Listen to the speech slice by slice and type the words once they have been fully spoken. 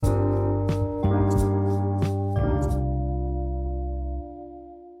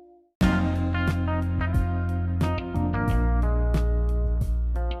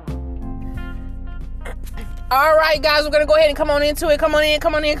All right, guys, we're going to go ahead and come on into it. Come on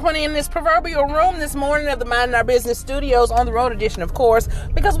in this proverbial room this morning of the Minding Our Business Studios, on the road edition, of course,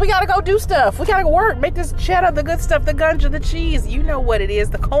 because we got to go do stuff. We got to go work, make this cheddar, the good stuff, the gunja, the cheese. You know what it is,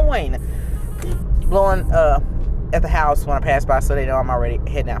 the coin. Blowing at the house when I pass by so they know I'm already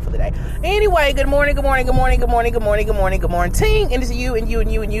heading out for the day. Anyway, good morning. Ting. And it's you and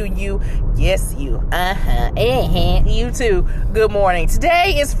you. Yes, you. You too. Good morning.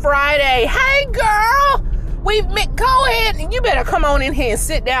 Today is Friday. Hey, girl. Go ahead and you better come on in here and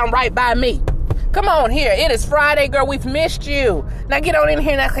sit down right by me. Come on here. It is Friday, girl. We've missed you. Now get on in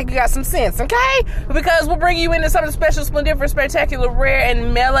here and act like you got some sense, okay? Because we'll bring you into something special, splendiferous, spectacular, rare,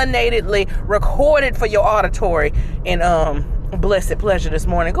 and melanatedly recorded for your auditory and blessed pleasure this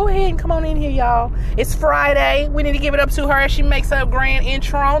morning. Go ahead and come on in here, y'all. It's Friday. We need to give it up to her as she makes her grand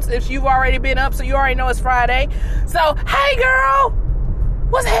entrance. If you've already been up, so you already know it's Friday. So, hey, girl.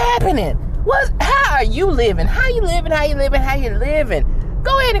 What's happening? How are you living? How you living?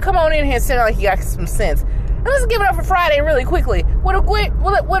 Go ahead and come on in here and sit down like you got some sense. And let's give it up for Friday really quickly with a quick,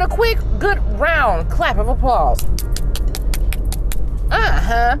 good round clap of applause.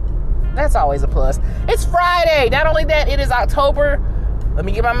 That's always a plus. It's Friday. Not only that, it is October. Let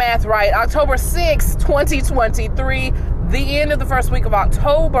me get my math right. October 6th, 2023. The end of the first week of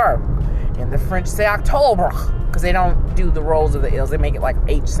October. And the French say October because they don't do the rolls of the L's. They make it like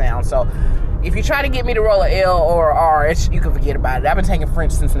H sound. So if you try to get me to roll an L or R, you can forget about it. I've been taking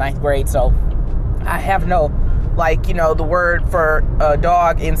French since 9th grade, so I have no, the word for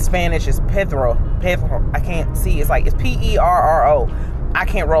dog in Spanish is perro. I can't see. It's Perro. I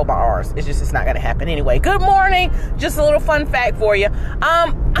can't roll my R's. It's not going to happen anyway. Good morning. Just a little fun fact for you.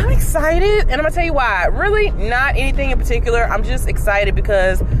 I'm excited, and I'm going to tell you why. Really, not anything in particular. I'm just excited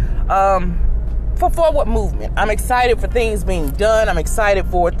because for what movement? I'm excited for things being done. I'm excited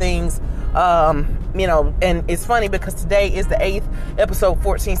for things, and it's funny because today is the 8th episode,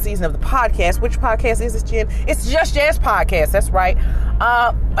 14th season of the podcast. Which podcast is this, Jen? It's Just Jazz Podcast. That's right.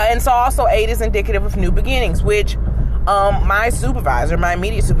 And so also 8 is indicative of new beginnings, which my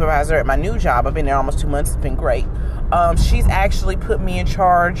immediate supervisor at my new job, I've been there almost 2 months. It's been great. She's actually put me in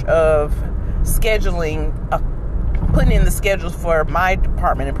charge of scheduling putting in the schedules for my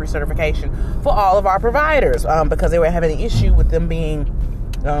department and pre-certification for all of our providers, because they were having an issue with them being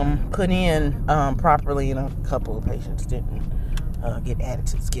put in properly, and a couple of patients didn't get added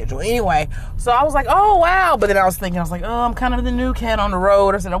to the schedule. Anyway, so I was like, oh, wow. But then I was thinking, I'm kind of the new cat on the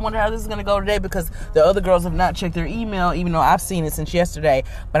road. I said, I wonder how this is going to go today, because the other girls have not checked their email, even though I've seen it since yesterday.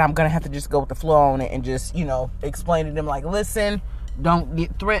 But I'm going to have to just go with the flow on it and just, explain to them, listen, don't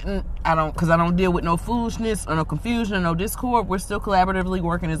get threatened. Because I don't deal with no foolishness or no confusion or no discord. We're still collaboratively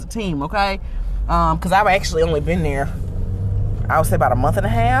working as a team, okay? Because I've actually only been there, I would say, about a month and a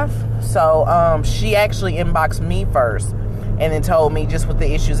half. So she actually inboxed me first and then told me, just with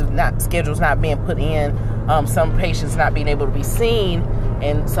the issues of schedules not being put in, some patients not being able to be seen,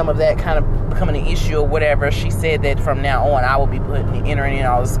 and some of that kind of becoming an issue or whatever. She said that from now on, I will be entering in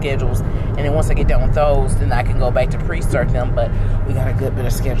all the schedules, and then once I get done with those, then I can go back to pre-cert them. But we got a good bit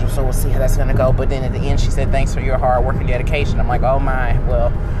of schedule, so we'll see how that's going to go. But then at the end, she said, thanks for your hard work and dedication. I'm like, oh my, well.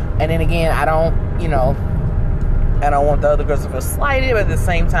 And then again, I don't want the other girls to feel slighted, but at the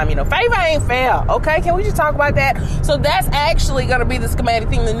same time, favor ain't fair, okay? Can we just talk about that? So that's actually going to be the schematic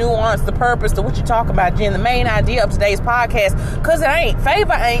thing, the nuance, the purpose to what you talk about, Jen, the main idea of today's podcast, because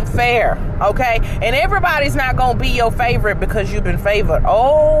favor ain't fair, okay? And everybody's not going to be your favorite because you've been favored.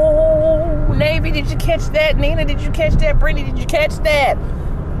 Oh, Navy, did you catch that? Nina, did you catch that? Brittany, did you catch that?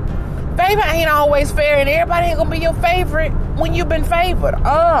 Favor ain't always fair, and everybody ain't going to be your favorite when you've been favored.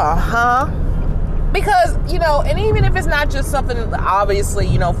 Because, and even if it's not just something,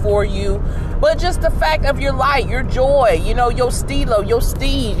 obviously, for you, but just the fact of your light, your joy, your stilo, your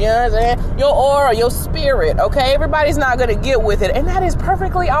steed, your aura, your spirit, okay? Everybody's not going to get with it, and that is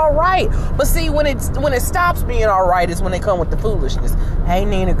perfectly all right. But see, when it stops being all right is when they come with the foolishness. Hey,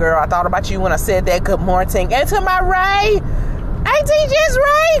 Nina, girl, I thought about you when I said that. Good morning. And to my Ray, Auntie Just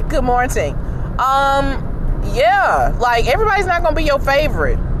Ray, good morning. Yeah, everybody's not going to be your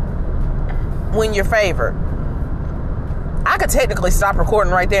favorite when you're favored. I could technically stop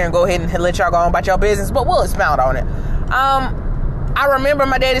recording right there and go ahead and let y'all go on about your business, but we'll expound on it. I remember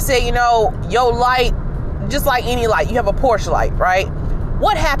my daddy said, your light, just like any light, you have a porch light, right?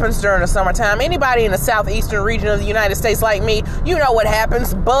 What happens during the summertime? Anybody in the southeastern region of the United States like me, you know what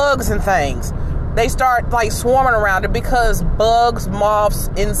happens. Bugs and things. They start swarming around it because bugs, moths,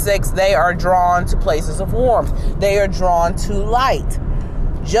 insects, they are drawn to places of warmth. They are drawn to light.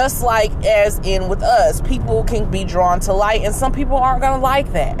 Just like as in with us, people can be drawn to light, and some people aren't going to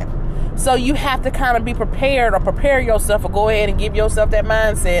like that. So you have to kind of be prepared, or prepare yourself, or go ahead and give yourself that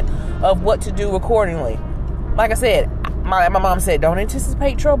mindset of what to do accordingly. Like I said, my mom said, don't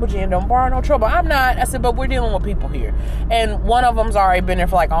anticipate trouble, Jen. Don't borrow no trouble. I'm not. I said, but we're dealing with people here. And one of them's already been there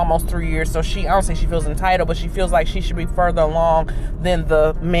for like almost 3 years. So I don't say she feels entitled, but she feels like she should be further along than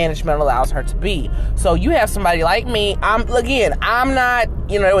the management allows her to be. So you have somebody like me. I'm not,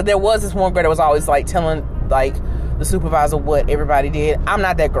 there was this one girl that was always like telling like the supervisor what everybody did. I'm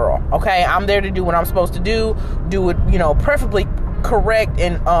not that girl. Okay. I'm there to do what I'm supposed to do it, perfectly correct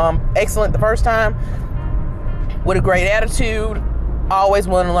and excellent the first time, with a great attitude, always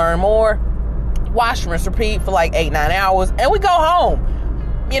want to learn more, wash, rinse, repeat for like 8-9 hours, and we go home.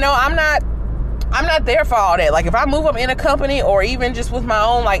 I'm not there for all that. Like, if I move up in a company, or even just with my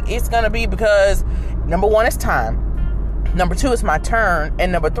own, like, it's gonna be because, number one, it's time. Number two, it's my turn.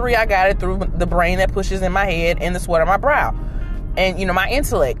 And number three, I got it through the brain that pushes in my head and the sweat on my brow. And, my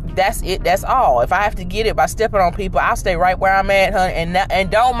intellect. That's it. That's all. If I have to get it by stepping on people, I'll stay right where I'm at, honey,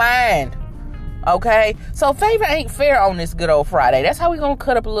 and don't mind. Okay, so favor ain't fair on this good old Friday. That's how we gonna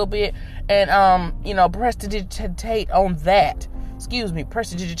cut up a little bit and prestidigitate on that.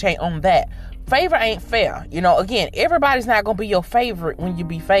 Prestidigitate on that. Favor ain't fair. Again, everybody's not gonna be your favorite when you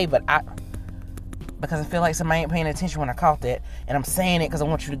be favored. Because I feel like somebody ain't paying attention when I caught that, and I'm saying it because I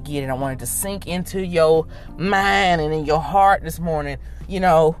want you to get it. I want it to sink into your mind and in your heart this morning.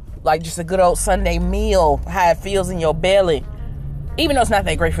 Like just a good old Sunday meal, how it feels in your belly. Even though it's not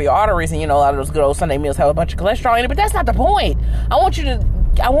that great for your arteries, and a lot of those good old Sunday meals have a bunch of cholesterol in it, but that's not the point. I want you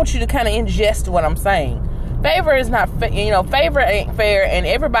to kind of ingest what I'm saying. Favor is not, favor ain't fair, and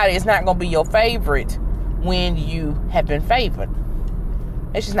everybody is not going to be your favorite when you have been favored.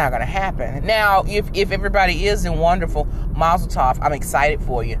 It's just not going to happen. Now, if everybody is in wonderful, mazel tov, I'm excited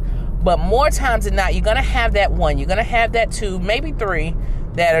for you. But more times than not, you're going to have that one, you're going to have that two, maybe three,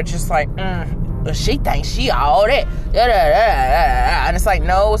 that are just like, she thinks she all that. And it's like,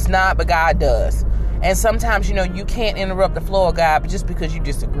 no, it's not, but God does. And sometimes, you can't interrupt the flow of God just because you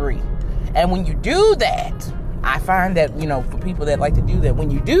disagree. And when you do that, I find that, for people that like to do that,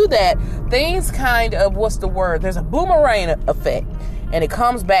 when you do that, things kind of, there's a boomerang effect. And it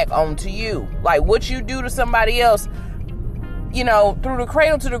comes back onto you. Like what you do to somebody else, through the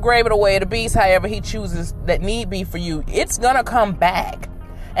cradle to the grave of the way of the beast, however he chooses that need be for you, it's going to come back.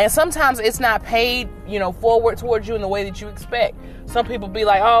 And sometimes it's not paid, forward towards you in the way that you expect. Some people be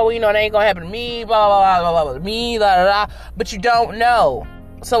like, oh, it ain't gonna happen to me, blah, blah, blah, blah, blah, me, blah, blah, blah. But you don't know.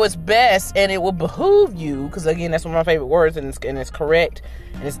 So it's best, and it will behoove you, because again, that's one of my favorite words, and it's correct,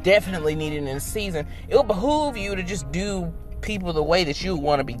 and it's definitely needed in this season. It will behoove you to just do people the way that you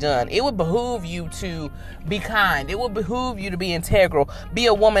want to be done. It would behoove you to be kind. It would behoove you to be integral. Be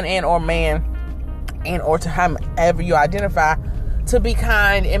a woman and or man, and or to however you identify, to be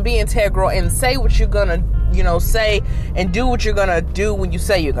kind and be integral and say what you're gonna, say, and do what you're gonna do when you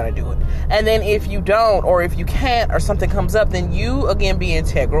say you're gonna do it. And then if you don't, or if you can't, or something comes up, then you again be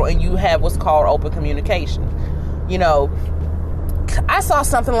integral, and you have what's called open communication. I saw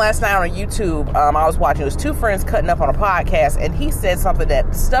something last night on YouTube. I was watching. It was two friends cutting up on a podcast, and he said something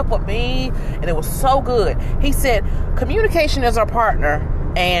that stuck with me, and it was so good. He said, communication is our partner,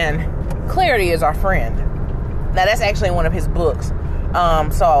 and clarity is our friend. Now, that's actually one of his books.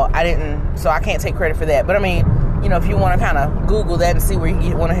 So I can't take credit for that. But I mean, if you want to kind of Google that and see where you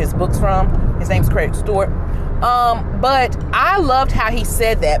get one of his books from, his name's Craig Stewart. But I loved how he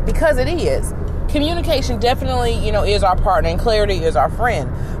said that, because it is. Communication definitely, is our partner, and clarity is our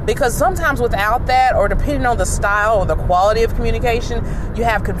friend. Because sometimes without that, or depending on the style or the quality of communication, you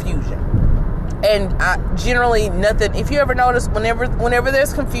have confusion. And generally, nothing, if you ever notice, whenever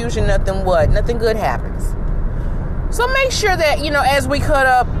there's confusion, nothing good happens. So make sure that, as we cut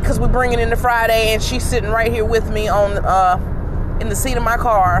up, because we're bringing in the Friday, and she's sitting right here with me in the seat of my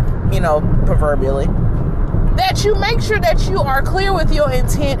car, proverbially, that you make sure that you are clear with your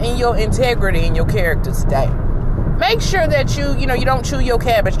intent and your integrity and your character today. Make sure that you don't chew your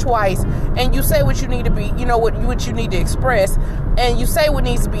cabbage twice, and you say what you need to be, what you need to express, and you say what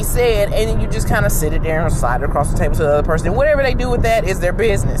needs to be said, and then you just kind of sit it there and slide it across the table to the other person. And whatever they do with that is their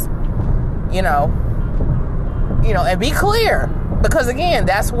business, and be clear, because again,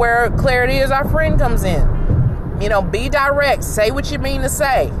 that's where clarity is our friend comes in. Be direct, say what you mean to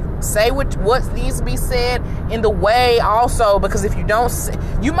say. Say what needs to be said in the way also, because if you don't,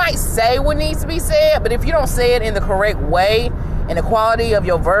 you might say what needs to be said, but if you don't say it in the correct way, and the quality of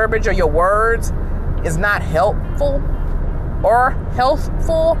your verbiage or your words is not helpful or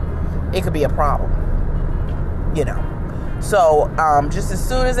healthful, it could be a problem. So just as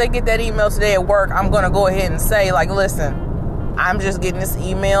soon as they get that email today at work, I'm going to go ahead and say, like, listen, I'm just getting this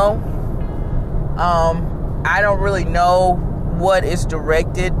email. I don't really know what it's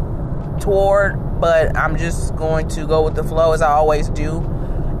directed toward, but I'm just going to go with the flow as I always do,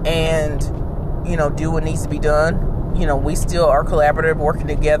 and do what needs to be done. We still are collaborative, working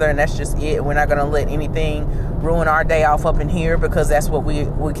together, and that's just it. We're not going to let anything ruin our day off up in here, because that's what we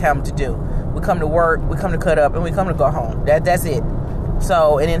come to do. We come to work, we come to cut up, and we come to go home. That's it.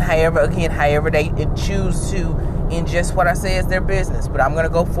 So, and then however they choose to ingest what I say is their business. But I'm going to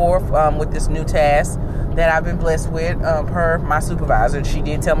go forth with this new task that I've been blessed with per my supervisor. She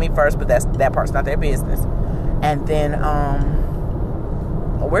did tell me first, but that part's not their business. And then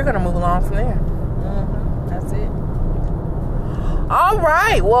we're going to move along from there. That's it. All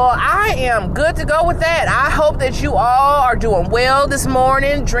right. Well, I am good to go with that. I hope that you all are doing well this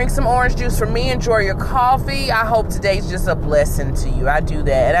morning. Drink some orange juice for me. Enjoy your coffee. I hope today's just a blessing to you. I do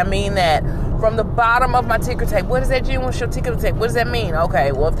that. And I mean that from the bottom of my ticker tape. What is that, Jen? What's your ticker tape? What does that mean?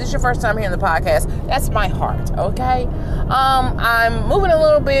 Okay. Well, if this is your first time hearing the podcast, that's my heart. Okay. I'm moving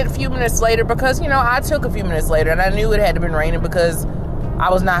a few minutes later because, I took a few minutes later and I knew it had to been raining because I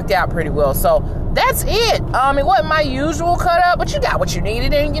was knocked out pretty well. So that's it. It wasn't my usual cut up, but you got what you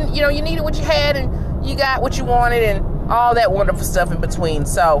needed, and you needed what you had, and you got what you wanted, and all that wonderful stuff in between.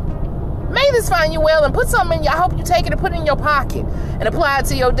 So may this find you well, and put something in. I hope you take it and put it in your pocket and apply it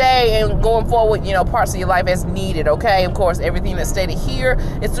to your day and going forward, parts of your life as needed. Okay, of course, everything that's stated here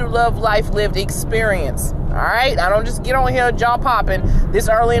is through love, life, lived experience. All right, I don't just get on here jaw popping this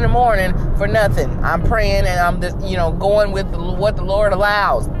early in the morning for nothing. I'm praying, and I'm just going with what the Lord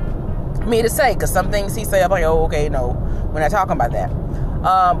allows me to say, because some things he say, I'm like, oh, okay, no, we're not talking about that.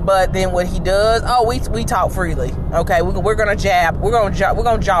 But then what he does, we talk freely. Okay, we're gonna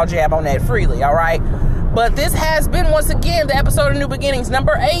jaw jab on that freely. All right. But this has been, once again, the episode of New Beginnings,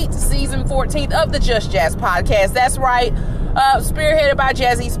 number 8, season 14 of the Just Jazz podcast. That's right. Spearheaded by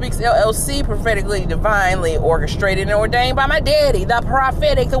Jazzy Speaks LLC, prophetically, divinely orchestrated and ordained by my daddy, the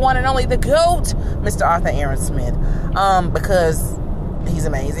prophetic, the one and only, the GOAT, Mr. Arthur Aaron Smith. Because he's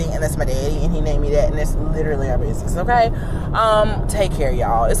amazing, and that's my daddy, and he named me that, and it's literally our business. Okay. Take care,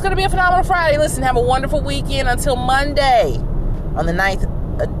 y'all. It's gonna be a phenomenal Friday. Listen, have a wonderful weekend until Monday on the 9th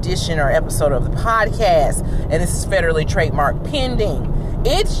edition or episode of the podcast, and this is federally trademark pending.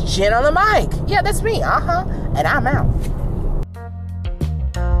 It's Jen on the mic. Yeah, that's me. And I'm out.